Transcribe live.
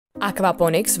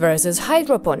Aquaponics versus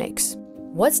hydroponics.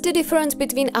 What's the difference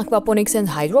between aquaponics and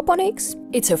hydroponics?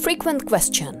 It's a frequent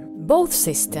question. Both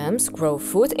systems grow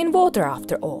food in water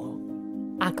after all.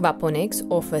 Aquaponics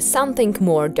offers something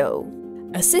more though.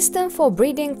 A system for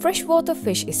breeding freshwater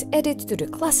fish is added to the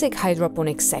classic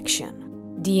hydroponics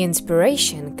section. The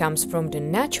inspiration comes from the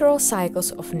natural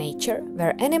cycles of nature,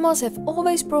 where animals have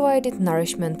always provided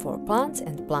nourishment for plants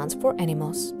and plants for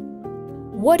animals.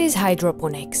 What is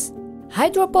hydroponics?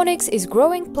 Hydroponics is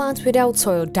growing plants without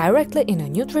soil directly in a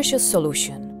nutritious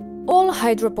solution. All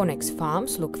hydroponics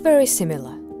farms look very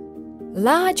similar.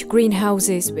 Large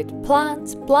greenhouses with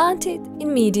plants planted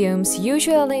in mediums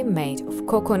usually made of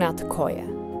coconut coir.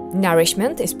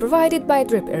 Nourishment is provided by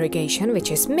drip irrigation,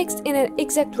 which is mixed in an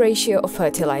exact ratio of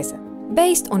fertilizer,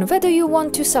 based on whether you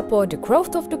want to support the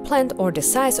growth of the plant or the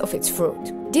size of its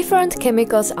fruit. Different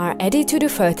chemicals are added to the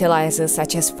fertilizer,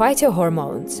 such as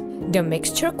phytohormones. The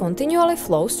mixture continually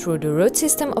flows through the root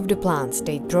system of the plants.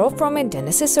 They draw from it the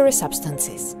necessary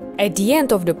substances. At the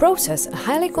end of the process, a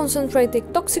highly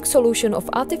concentrated toxic solution of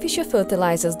artificial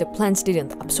fertilizers the plants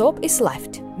didn't absorb is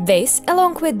left. This,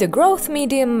 along with the growth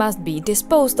medium, must be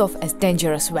disposed of as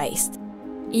dangerous waste.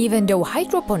 Even though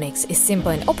hydroponics is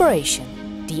simple in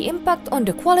operation, the impact on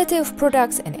the quality of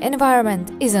products and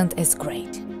environment isn't as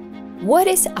great. What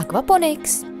is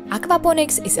aquaponics?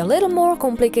 Aquaponics is a little more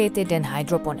complicated than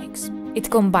hydroponics. It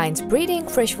combines breeding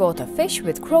freshwater fish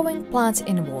with growing plants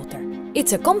in water.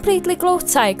 It's a completely closed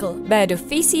cycle where the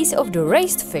feces of the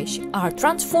raised fish are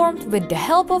transformed with the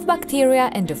help of bacteria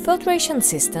and the filtration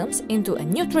systems into a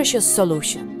nutritious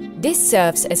solution. This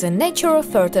serves as a natural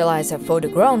fertilizer for the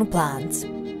grown plants.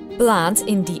 Plants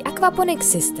in the aquaponics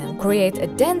system create a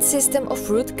dense system of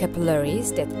root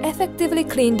capillaries that effectively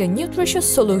clean the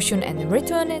nutritious solution and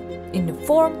return it in the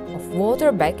form of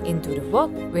water back into the pot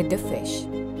with the fish.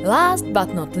 Last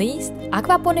but not least,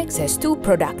 aquaponics has two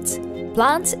products: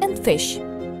 plants and fish.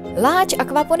 Large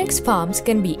aquaponics farms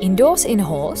can be indoors in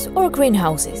halls or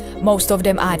greenhouses. Most of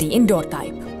them are the indoor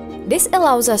type. This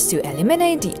allows us to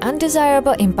eliminate the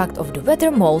undesirable impact of the weather,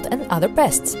 mold and other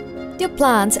pests. The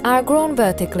plants are grown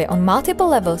vertically on multiple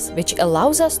levels, which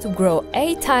allows us to grow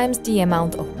 8 times the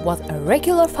amount of what a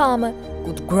regular farmer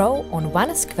could grow on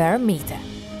 1 square meter.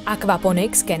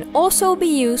 Aquaponics can also be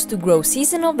used to grow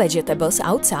seasonal vegetables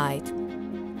outside.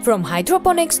 From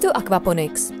hydroponics to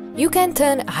aquaponics, you can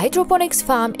turn a hydroponics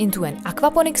farm into an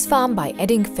aquaponics farm by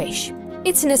adding fish.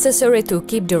 It's necessary to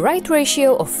keep the right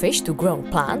ratio of fish to grown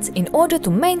plants in order to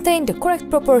maintain the correct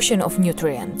proportion of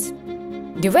nutrients.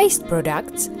 The waste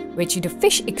products, which the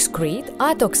fish excrete,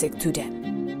 are toxic to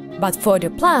them. But for the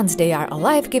plants, they are a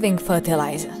life-giving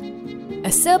fertilizer.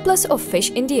 A surplus of fish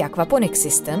in the aquaponics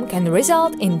system can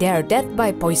result in their death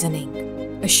by poisoning.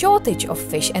 A shortage of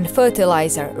fish and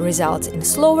fertilizer results in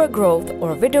slower growth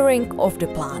or withering of the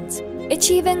plants.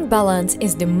 Achieving balance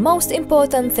is the most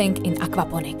important thing in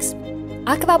aquaponics.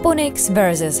 Aquaponics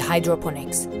versus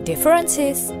hydroponics.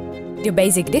 Differences? The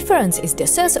basic difference is the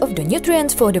source of the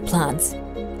nutrients for the plants.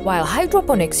 While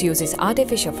hydroponics uses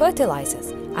artificial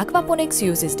fertilizers, aquaponics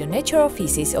uses the natural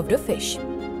feces of the fish.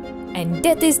 And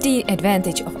that is the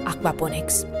advantage of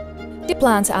aquaponics. The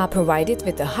plants are provided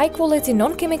with a high-quality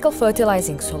non-chemical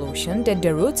fertilizing solution that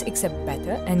the roots accept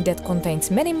better and that contains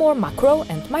many more macro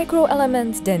and micro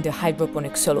elements than the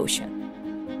hydroponic solution.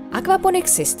 Aquaponics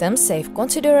systems save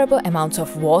considerable amounts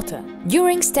of water.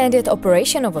 During standard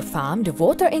operation of a farm, the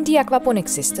water in the aquaponics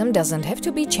system doesn't have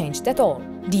to be changed at all.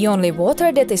 The only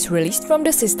water that is released from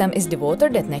the system is the water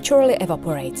that naturally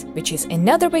evaporates, which is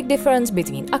another big difference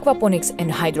between aquaponics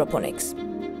and hydroponics.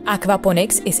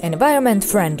 Aquaponics is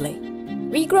environment-friendly.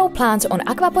 We grow plants on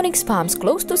aquaponics farms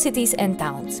close to cities and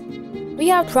towns.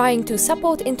 We are trying to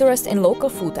support interest in local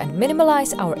food and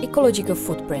minimize our ecological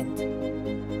footprint.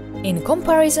 In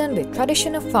comparison with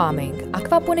traditional farming,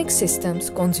 aquaponics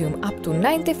systems consume up to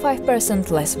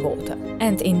 95% less water.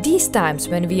 And in these times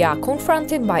when we are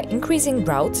confronted by increasing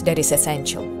droughts, that is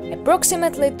essential.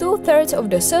 Approximately 2/3 of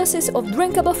the sources of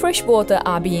drinkable fresh water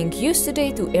are being used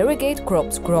today to irrigate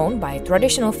crops grown by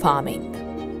traditional farming.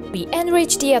 We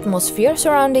enrich the atmosphere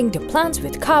surrounding the plants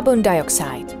with carbon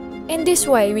dioxide. In this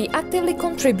way, we actively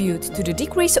contribute to the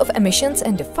decrease of emissions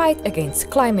and the fight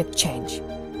against climate change.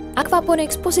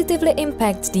 Aquaponics positively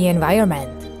impacts the environment.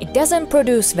 It doesn't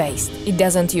produce waste, it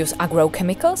doesn't use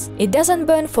agrochemicals, it doesn't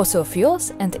burn fossil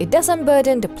fuels, and it doesn't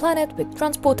burden the planet with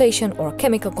transportation or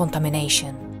chemical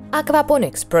contamination.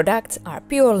 Aquaponics products are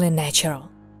purely natural.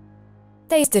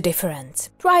 Taste the difference.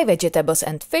 Try vegetables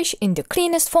and fish in the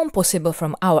cleanest form possible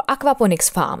from our aquaponics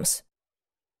farms.